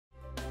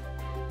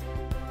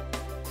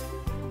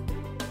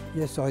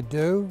Yes, I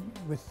do.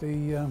 With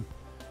the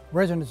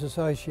Residents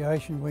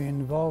Association, we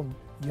involve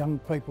young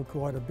people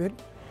quite a bit.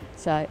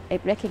 So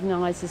it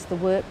recognises the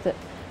work that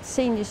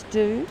seniors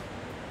do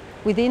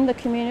within the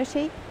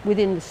community,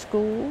 within the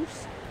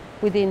schools,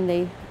 within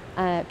the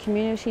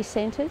community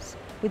centres,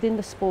 within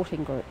the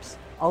sporting groups.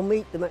 I'll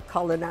meet them at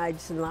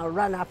colonnades and they'll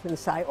run up and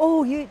say,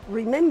 "Oh, you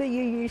remember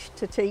you used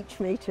to teach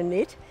me to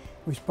knit?"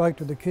 We spoke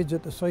to the kids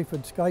at the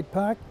Seaford Skate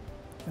Park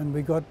and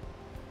we got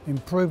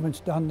improvements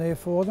done there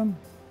for them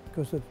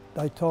because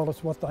they told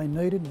us what they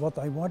needed, what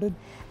they wanted.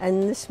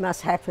 And this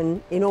must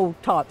happen in all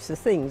types of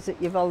things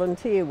that you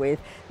volunteer with,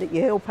 that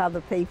you help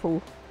other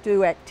people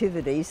do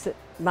activities that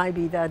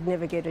maybe they'd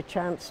never get a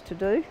chance to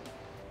do.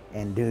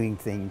 And doing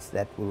things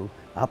that will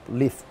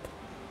uplift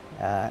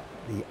the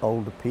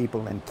older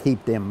people and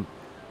keep them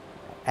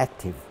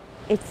active.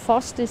 It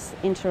fosters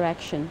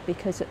interaction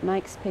because it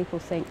makes people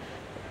think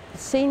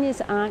seniors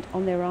aren't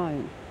on their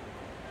own.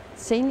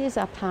 Seniors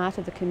are part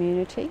of the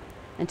community,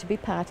 and to be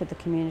part of the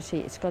community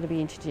it's got to be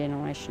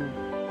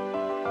intergenerational.